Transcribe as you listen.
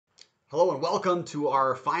Hello and welcome to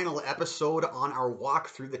our final episode on our walk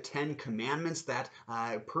through the Ten Commandments, that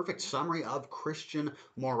perfect summary of Christian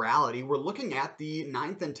morality. We're looking at the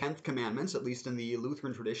 9th and 10th commandments, at least in the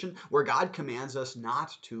Lutheran tradition, where God commands us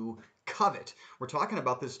not to covet. We're talking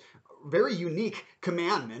about this very unique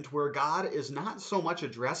commandment where God is not so much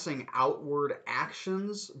addressing outward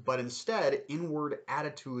actions, but instead inward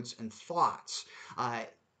attitudes and thoughts.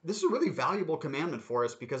 This is a really valuable commandment for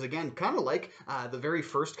us because, again, kind of like the very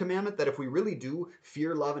first commandment, that if we really do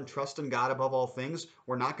fear, love, and trust in God above all things,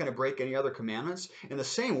 we're not going to break any other commandments. In the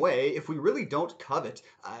same way, if we really don't covet,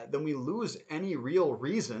 then we lose any real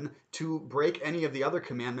reason to break any of the other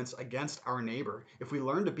commandments against our neighbor. If we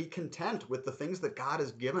learn to be content with the things that God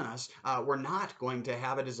has given us, we're not going to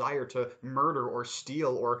have a desire to murder or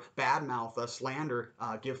steal or badmouth, slander,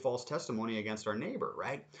 give false testimony against our neighbor,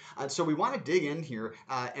 right? And so we want to dig in here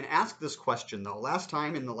and ask this question, though. Last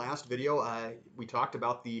time in the last video, we talked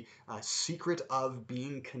about the secret of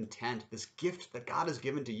being content, this gift that God has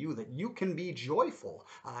given to you, that you can be joyful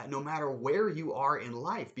no matter where you are in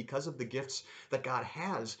life because of the gifts that God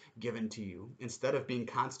has given to you, instead of being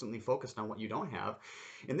constantly focused on what you don't have.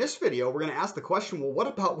 In this video, we're going to ask the question, well, what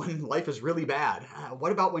about when life is really bad?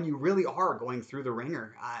 What about when you really are going through the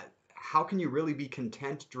ringer? How can you really be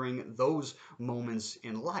content during those moments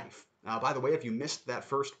in life? By the way, if you missed that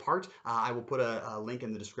first part, I will put a link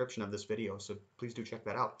in the description of this video, so please do check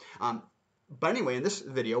that out. But anyway, in this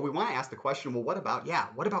video, we want to ask the question, well, what about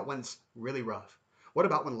when it's really rough? What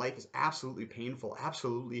about when life is absolutely painful,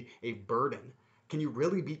 absolutely a burden? Can you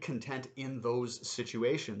really be content in those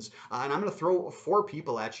situations? And I'm going to throw 4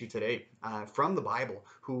 people at you today from the Bible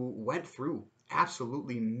who went through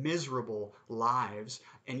absolutely miserable lives,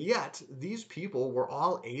 and yet these people were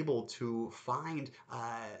all able to find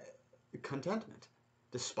contentment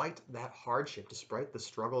despite that hardship, despite the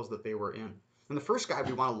struggles that they were in. And the first guy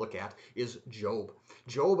we want to look at is Job.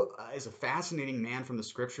 Job is a fascinating man from the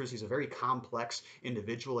scriptures. He's a very complex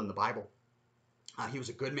individual in the Bible. He was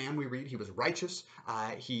a good man, we read. He was righteous.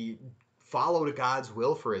 He followed God's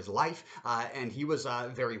will for his life, and he was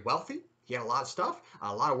very wealthy. He had a lot of stuff,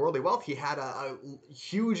 a lot of worldly wealth. He had a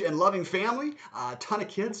huge and loving family, a ton of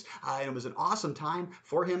kids, and it was an awesome time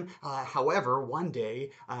for him. However, one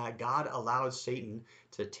day, God allowed Satan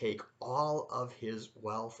to take all of his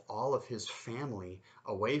wealth, all of his family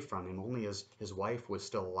away from him. Only his wife was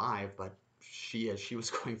still alive, but as she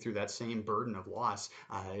was going through that same burden of loss,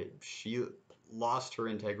 she lost her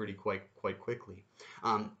integrity quite quickly.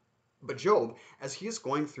 But Job, as he is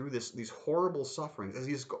going through these horrible sufferings, as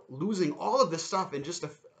he's losing all of this stuff in just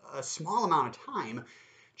a small amount of time,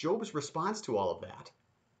 Job's response to all of that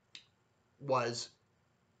was,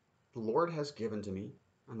 "The Lord has given to me,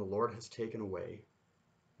 and the Lord has taken away.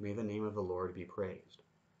 May the name of the Lord be praised."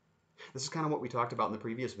 This is kind of what we talked about in the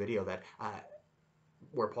previous video, that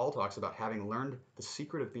where Paul talks about having learned the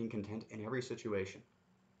secret of being content in every situation.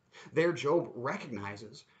 There, Job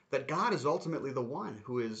recognizes that God is ultimately the one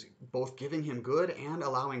who is both giving him good and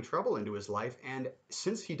allowing trouble into his life. And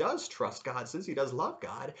since he does trust God, since he does love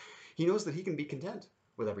God, he knows that he can be content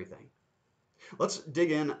with everything. Let's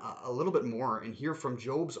dig in a little bit more and hear from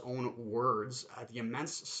Job's own words the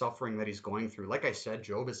immense suffering that he's going through. Like I said,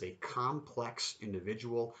 Job is a complex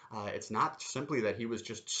individual. It's not simply that he was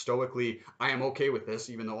just stoically, I am okay with this,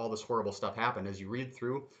 even though all this horrible stuff happened. As you read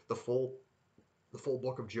through the full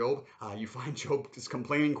book of Job, you find Job is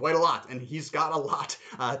complaining quite a lot, and he's got a lot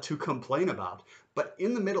to complain about. But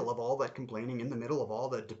in the middle of all that complaining, in the middle of all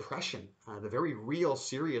the depression, the very real,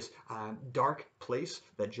 serious, dark place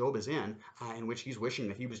that Job is in which he's wishing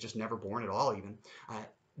that he was just never born at all even,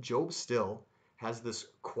 Job still has this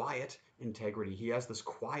quiet integrity. He has this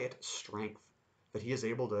quiet strength that he is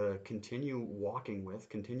able to continue walking with,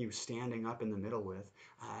 continue standing up in the middle with,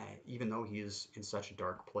 even though he is in such a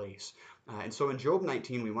dark place. And so in Job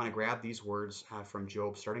 19, we want to grab these words from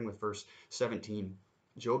Job, starting with verse 17.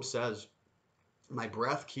 Job says, "My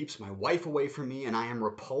breath keeps my wife away from me, and I am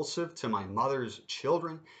repulsive to my mother's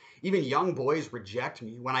children. Even young boys reject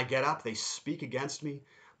me. When I get up, they speak against me.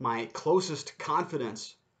 My closest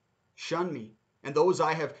confidants shun me, and those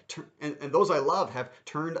I love have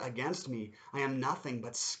turned against me. I am nothing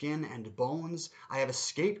but skin and bones. I have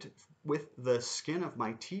escaped with the skin of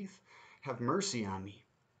my teeth. Have mercy on me.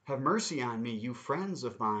 Have mercy on me, you friends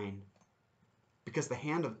of mine, because the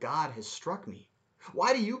hand of God has struck me.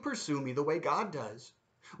 Why do you pursue me the way God does?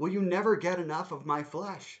 Will you never get enough of my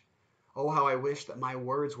flesh? Oh, how I wish that my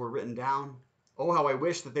words were written down. Oh, how I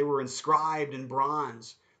wish that they were inscribed in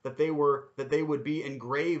bronze, that they would be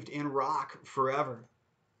engraved in rock forever,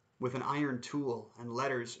 with an iron tool and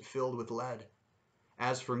letters filled with lead.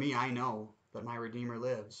 As for me, I know that my Redeemer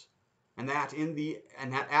lives, and that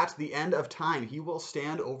at the end of time he will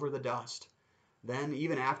stand over the dust. Then,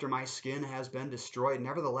 even after my skin has been destroyed,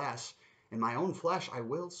 nevertheless, in my own flesh I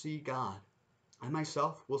will see God. I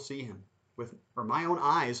myself will see him, or my own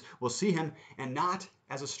eyes will see him, and not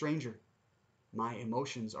as a stranger. My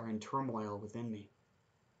emotions are in turmoil within me.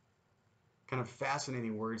 Kind of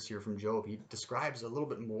fascinating words here from Job. He describes a little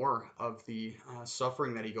bit more of the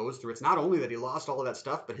suffering that he goes through. It's not only that he lost all of that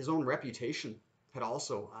stuff, but his own reputation had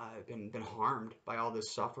also been harmed by all this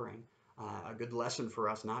suffering. A good lesson for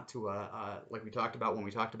us not to, like we talked about when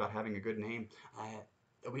we talked about having a good name,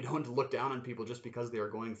 that we don't look down on people just because they are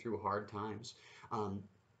going through hard times.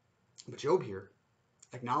 But Job here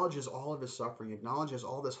acknowledges all of his suffering, acknowledges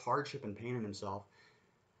all this hardship and pain in himself,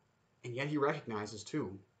 and yet he recognizes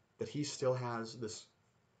too that he still has this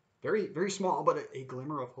very, very small, but a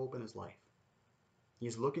glimmer of hope in his life. He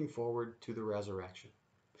is looking forward to the resurrection.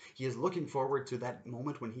 He is looking forward to that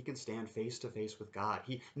moment when he can stand face to face with God.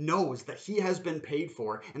 He knows that he has been paid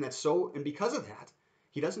for, and because of that,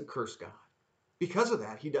 he doesn't curse God. Because of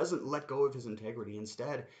that, he doesn't let go of his integrity.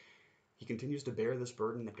 Instead, he continues to bear this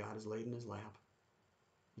burden that God has laid in his lap.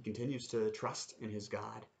 He continues to trust in his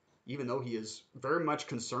God, even though he is very much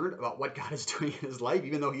concerned about what God is doing in his life,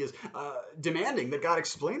 even though he is demanding that God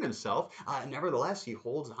explain himself. Nevertheless, he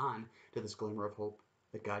holds on to this glimmer of hope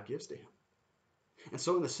that God gives to him. And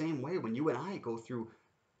so in the same way, when you and I go through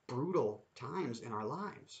brutal times in our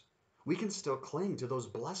lives, we can still cling to those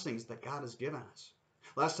blessings that God has given us.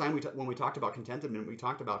 Last time when we talked about contentment, we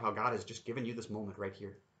talked about how God has just given you this moment right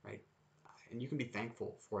here, right? And you can be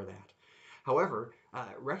thankful for that. However,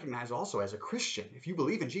 recognize also as a Christian, if you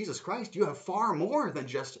believe in Jesus Christ, you have far more than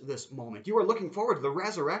just this moment. You are looking forward to the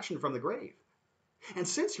resurrection from the grave. And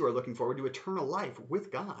since you are looking forward to eternal life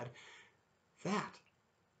with God, that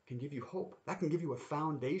can give you hope. That can give you a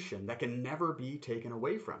foundation that can never be taken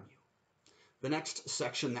away from you. The next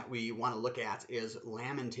section that we want to look at is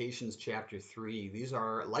Lamentations chapter 3. These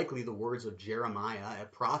are likely the words of Jeremiah, a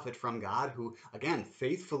prophet from God who, again,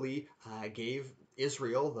 faithfully gave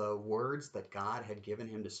Israel the words that God had given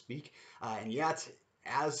him to speak. And yet,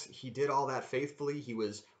 as he did all that faithfully, he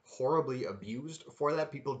was horribly abused for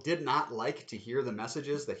that. People did not like to hear the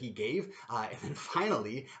messages that he gave. And then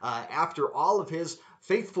finally, after all of his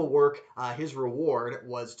faithful work, his reward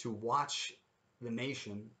was to watch the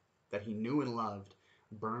nation that he knew and loved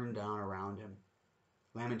burn down around him.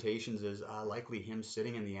 Lamentations is likely him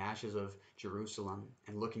sitting in the ashes of Jerusalem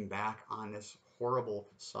and looking back on this horrible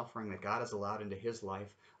suffering that God has allowed into his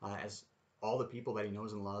life as all the people that he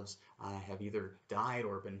knows and loves have either died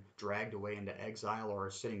or been dragged away into exile or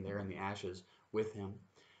are sitting there in the ashes with him.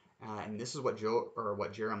 And this is what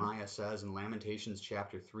Jeremiah says in Lamentations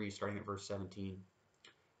chapter 3, starting at verse 17.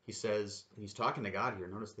 He says, he's talking to God here,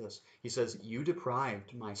 notice this. He says, "You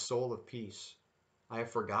deprived my soul of peace. I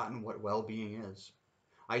have forgotten what well-being is.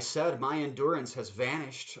 I said, my endurance has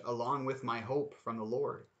vanished along with my hope from the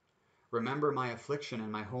Lord. Remember my affliction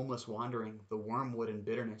and my homeless wandering, the wormwood and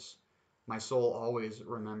bitterness. My soul always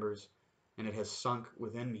remembers, and it has sunk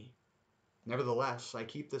within me. Nevertheless, I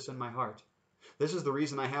keep this in my heart. This is the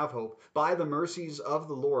reason I have hope. By the mercies of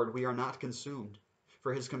the Lord we are not consumed,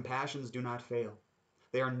 for his compassions do not fail.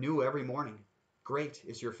 They are new every morning. Great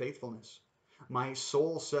is your faithfulness. My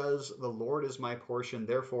soul says, the Lord is my portion,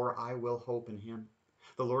 therefore I will hope in him.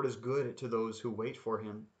 The Lord is good to those who wait for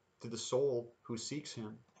him, to the soul who seeks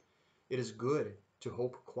him. It is good to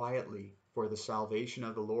hope quietly for the salvation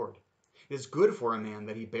of the Lord. It is good for a man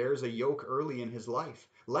that he bears a yoke early in his life.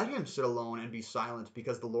 Let him sit alone and be silent,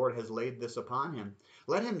 because the Lord has laid this upon him.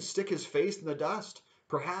 Let him stick his face in the dust.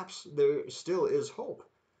 Perhaps there still is hope.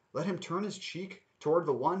 Let him turn his cheek toward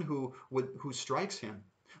the one who strikes him.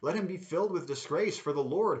 Let him be filled with disgrace, for the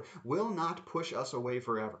Lord will not push us away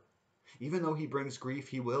forever. Even though he brings grief,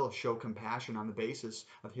 he will show compassion on the basis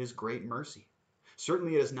of his great mercy.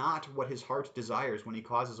 Certainly it is not what his heart desires when he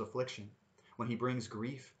causes affliction, when he brings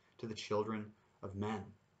grief to the children of men.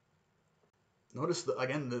 Notice,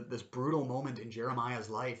 this brutal moment in Jeremiah's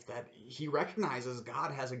life that he recognizes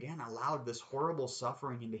God has again allowed this horrible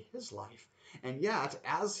suffering into his life. And yet,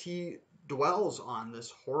 as he dwells on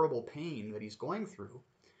this horrible pain that he's going through,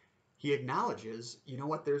 he acknowledges, you know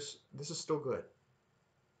what, this is still good.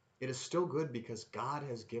 It is still good because God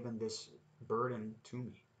has given this burden to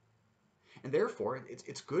me. And therefore,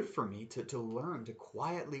 it's good for me to learn to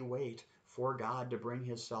quietly wait for God to bring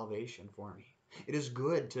his salvation for me. It is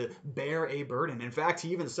good to bear a burden. In fact,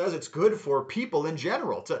 he even says it's good for people in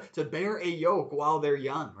general to bear a yoke while they're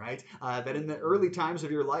young, right? That in the early times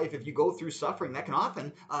of your life, if you go through suffering, that can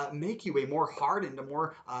often make you a more hardened, a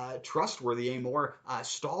more trustworthy, a more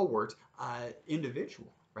stalwart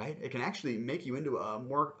individual. right? It can actually make you into a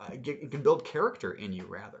more, it can build character in you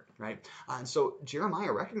rather, right? And so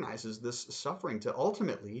Jeremiah recognizes this suffering to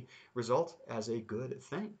ultimately result as a good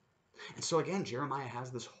thing. And so again, Jeremiah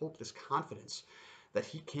has this hope, this confidence that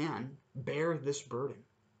he can bear this burden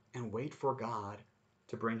and wait for God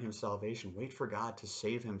to bring him salvation, wait for God to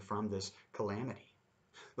save him from this calamity.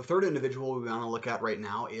 The third individual we want to look at right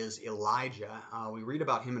now is Elijah. We read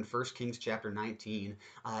about him in 1 Kings chapter 19.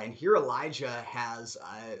 And here Elijah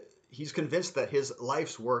he's convinced that his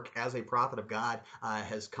life's work as a prophet of God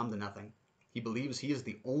has come to nothing. He believes he is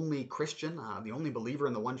the only Christian, the only believer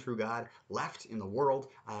in the one true God left in the world,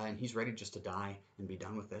 and he's ready just to die and be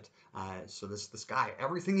done with it. So this guy,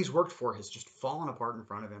 everything he's worked for has just fallen apart in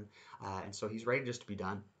front of him, and so he's ready just to be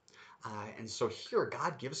done. And so here,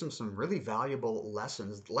 God gives him some really valuable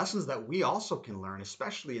lessons that we also can learn,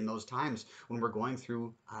 especially in those times when we're going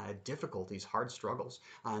through difficulties, hard struggles.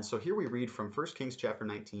 And so here we read from 1 Kings chapter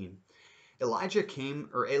 19.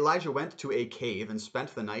 Elijah went to a cave and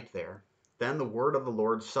spent the night there. Then the word of the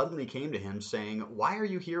Lord suddenly came to him, saying, "Why are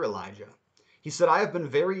you here, Elijah?" He said, "I have been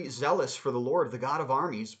very zealous for the Lord, the God of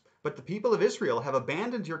armies, but the people of Israel have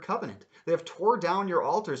abandoned your covenant. They have torn down your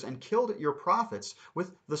altars and killed your prophets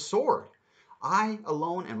with the sword. I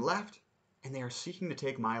alone am left, and they are seeking to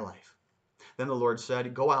take my life." Then the Lord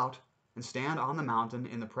said, "Go out and stand on the mountain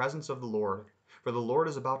in the presence of the Lord, for the Lord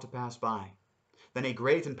is about to pass by." Then a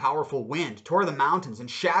great and powerful wind tore the mountains and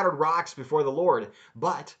shattered rocks before the Lord,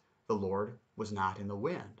 but the Lord was not in the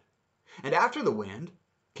wind. And after the wind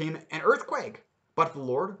came an earthquake, but the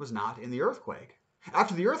Lord was not in the earthquake.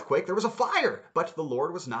 After the earthquake, there was a fire, but the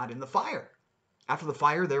Lord was not in the fire. After the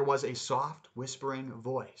fire, there was a soft, whispering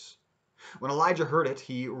voice. When Elijah heard it,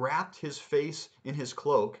 he wrapped his face in his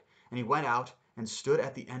cloak, and he went out and stood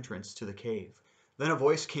at the entrance to the cave. Then a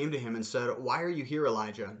voice came to him and said, "Why are you here,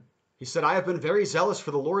 Elijah?" He said, "I have been very zealous for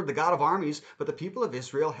the Lord, the God of armies, but the people of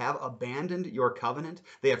Israel have abandoned your covenant.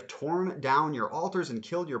 They have torn down your altars and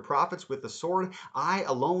killed your prophets with the sword. I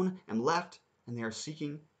alone am left, and they are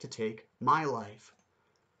seeking to take my life."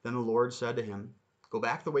 Then the Lord said to him, "Go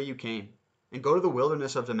back the way you came, and go to the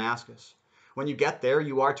wilderness of Damascus. When you get there,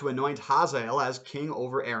 you are to anoint Hazael as king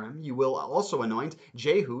over Aram. You will also anoint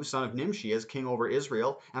Jehu, son of Nimshi, as king over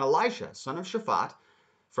Israel, and Elisha, son of Shaphat,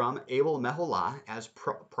 from Abel-Meholah as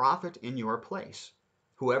prophet in your place.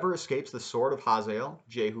 Whoever escapes the sword of Hazael,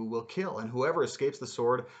 Jehu will kill, and whoever escapes the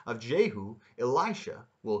sword of Jehu, Elisha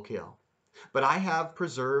will kill. But I have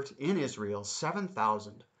preserved in Israel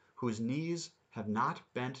 7,000 whose knees have not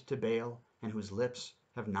bent to Baal and whose lips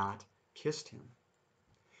have not kissed him."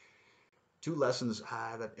 Two lessons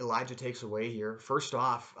that Elijah takes away here. First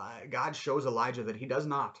off, God shows Elijah that he does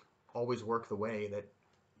not always work the way that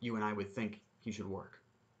you and I would think he should work.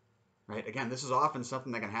 Right? Again, this is often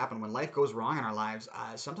something that can happen when life goes wrong in our lives.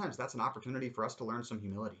 Sometimes that's an opportunity for us to learn some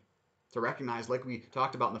humility, to recognize, like we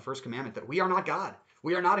talked about in the first commandment, that we are not God.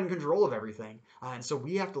 We are not in control of everything. And so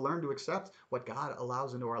we have to learn to accept what God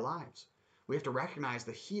allows into our lives. We have to recognize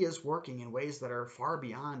that he is working in ways that are far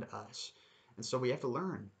beyond us. And so we have to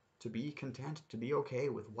learn to be content, to be okay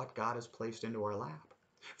with what God has placed into our lap.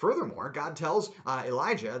 Furthermore, God tells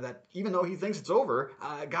Elijah that even though he thinks it's over,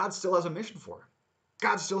 God still has a mission for him.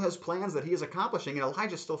 God still has plans that he is accomplishing, and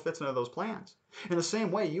Elijah still fits into those plans. In the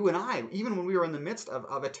same way, you and I, even when we are in the midst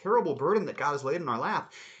of a terrible burden that God has laid in our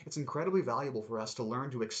lap, it's incredibly valuable for us to learn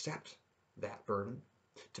to accept that burden,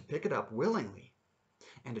 to pick it up willingly,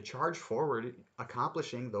 and to charge forward,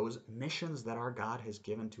 accomplishing those missions that our God has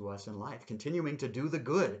given to us in life, continuing to do the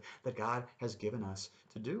good that God has given us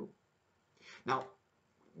to do. Now,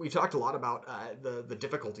 we talked a lot about the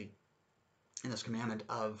difficulty in this commandment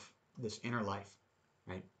of this inner life.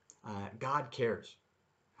 Right? God cares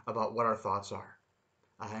about what our thoughts are.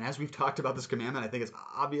 And as we've talked about this commandment, I think it's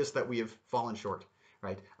obvious that we have fallen short.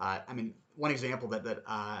 Right? I mean, one example that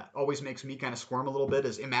always makes me kind of squirm a little bit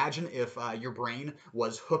is imagine if your brain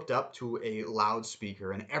was hooked up to a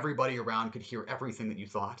loudspeaker and everybody around could hear everything that you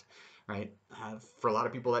thought. Right? For a lot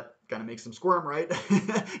of people, that kind of makes them squirm, right?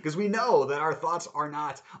 Because we know that our thoughts are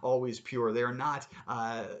not always pure. They are not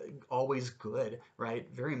always good, right?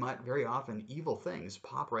 Very often, evil things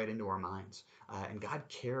pop right into our minds. And God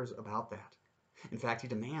cares about that. In fact, he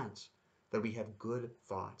demands that we have good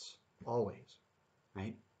thoughts always,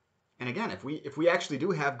 right? And again, if we actually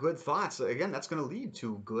do have good thoughts, again, that's going to lead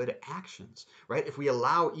to good actions, right? If we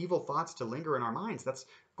allow evil thoughts to linger in our minds, that's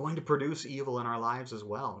going to produce evil in our lives as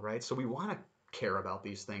well, right? So we want to care about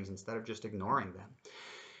these things instead of just ignoring them.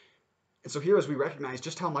 And so here, as we recognize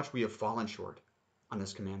just how much we have fallen short on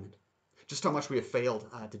this commandment, just how much we have failed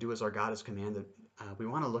to do as our God has commanded, we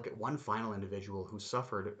want to look at one final individual who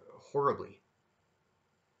suffered horribly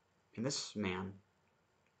And this man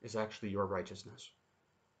is actually your righteousness.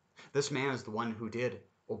 This man is the one who did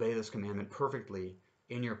obey this commandment perfectly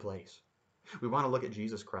in your place. We want to look at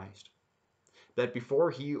Jesus Christ. That before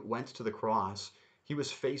he went to the cross, he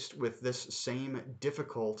was faced with this same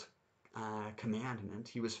difficult commandment.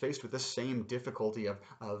 He was faced with this same difficulty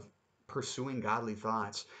of pursuing godly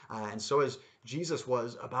thoughts. And so as Jesus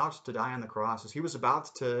was about to die on the cross, as he was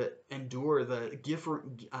about to endure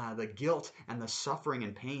the guilt and the suffering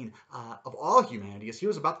and pain of all humanity, as he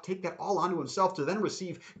was about to take that all onto himself to then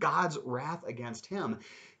receive God's wrath against him,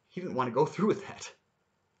 he didn't want to go through with that.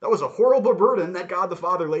 That was a horrible burden that God the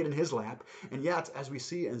Father laid in his lap. And yet, as we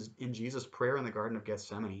see in Jesus' prayer in the Garden of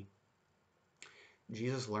Gethsemane,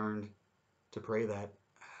 Jesus learned to pray that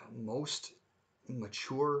most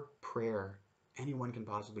mature prayer anyone can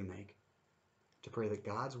possibly make, to pray that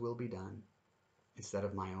God's will be done instead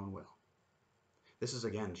of my own will. This is,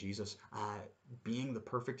 again, Jesus being the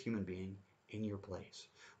perfect human being in your place.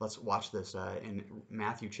 Let's watch this in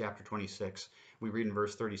Matthew chapter 26. We read in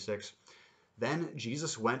verse 36, "Then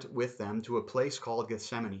Jesus went with them to a place called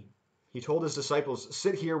Gethsemane. He told his disciples,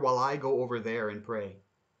 'Sit here while I go over there and pray.'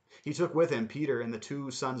 He took with him Peter and the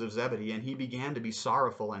two sons of Zebedee, and he began to be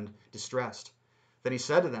sorrowful and distressed. Then he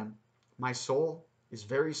said to them, 'My soul is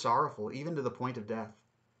very sorrowful, even to the point of death.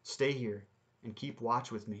 Stay here and keep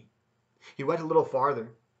watch with me.' He went a little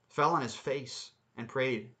farther, fell on his face, and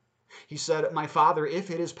prayed. He said, 'My Father,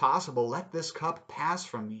 if it is possible, let this cup pass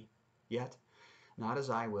from me. Yet not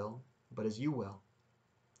as I will, but as you will.'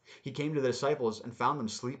 He came to the disciples and found them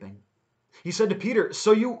sleeping. He said to Peter,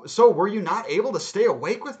 'So were you not able to stay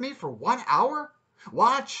awake with me for 1 hour?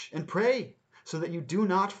 Watch and pray, so that you do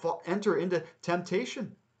not enter into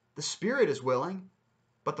temptation. The spirit is willing,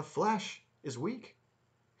 but the flesh is weak.'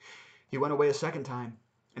 He went away a second time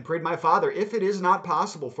and prayed, 'My Father, if it is not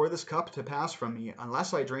possible for this cup to pass from me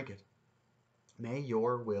unless I drink it, may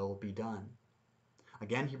your will be done.'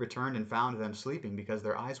 Again he returned and found them sleeping because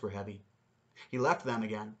their eyes were heavy. He left them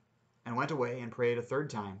again and went away and prayed a third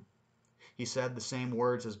time. He said the same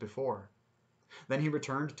words as before. Then he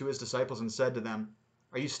returned to his disciples and said to them,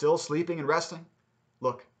 'Are you still sleeping and resting?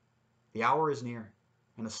 Look, the hour is near,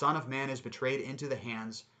 and the Son of Man is betrayed into the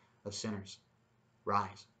hands of sinners.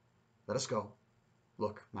 Rise, let us go.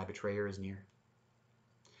 Look, my betrayer is near.'"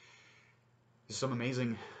 There's some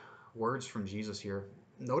amazing words from Jesus here.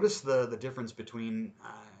 Notice the difference between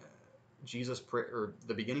Jesus' prayer, or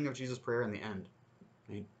the beginning of Jesus' prayer, and the end.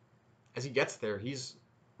 Right? As he gets there, he's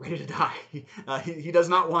ready to die. He does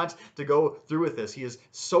not want to go through with this. He is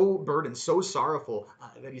so burdened, so sorrowful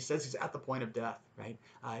that he says he's at the point of death. Right?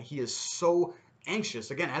 He is so anxious.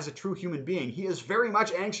 Again, as a true human being, he is very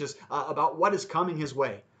much anxious about what is coming his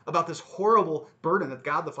way, about this horrible burden that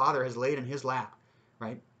God the Father has laid in his lap.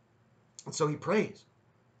 Right? And so he prays.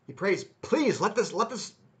 He prays, "Please let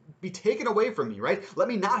this be taken away from me." Right? Let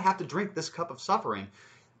me not have to drink this cup of suffering.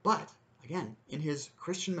 But again, in his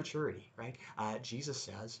Christian maturity, right, Jesus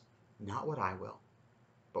says, "Not what I will,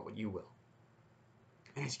 but what you will."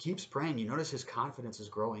 And as he keeps praying, you notice his confidence is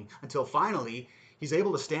growing until finally he's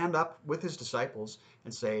able to stand up with his disciples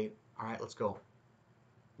and say, "All right, let's go.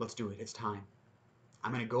 Let's do it. It's time.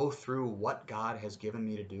 I'm going to go through what God has given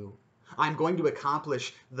me to do. I'm going to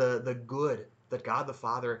accomplish the good that God the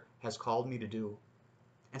Father has called me to do."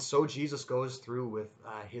 And so Jesus goes through with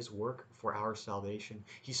his work for our salvation.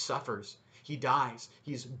 He suffers, he dies,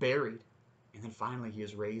 he's buried, and then finally he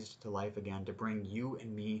is raised to life again to bring you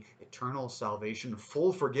and me eternal salvation,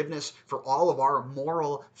 full forgiveness for all of our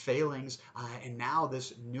moral failings, and now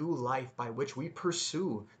this new life by which we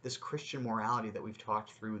pursue this Christian morality that we've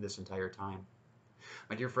talked through this entire time.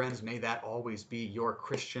 My dear friends, may that always be your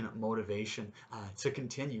Christian motivation to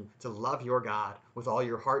continue to love your God with all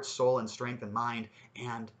your heart, soul, and strength and mind,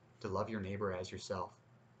 and to love your neighbor as yourself.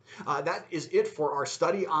 That is it for our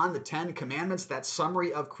study on the 10 Commandments, that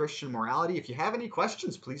summary of Christian morality. If you have any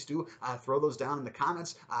questions, please do throw those down in the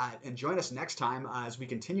comments, and join us next time as we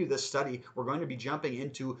continue this study. We're going to be jumping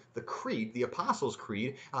into the Creed, the Apostles'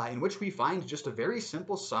 Creed, in which we find just a very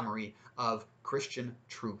simple summary of Christian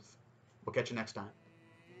truth. We'll catch you next time.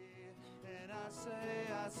 And I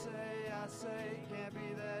say, can't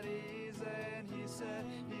be that easy. And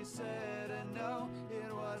he said, and no,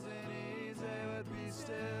 it wasn't easy, but be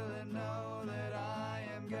still and know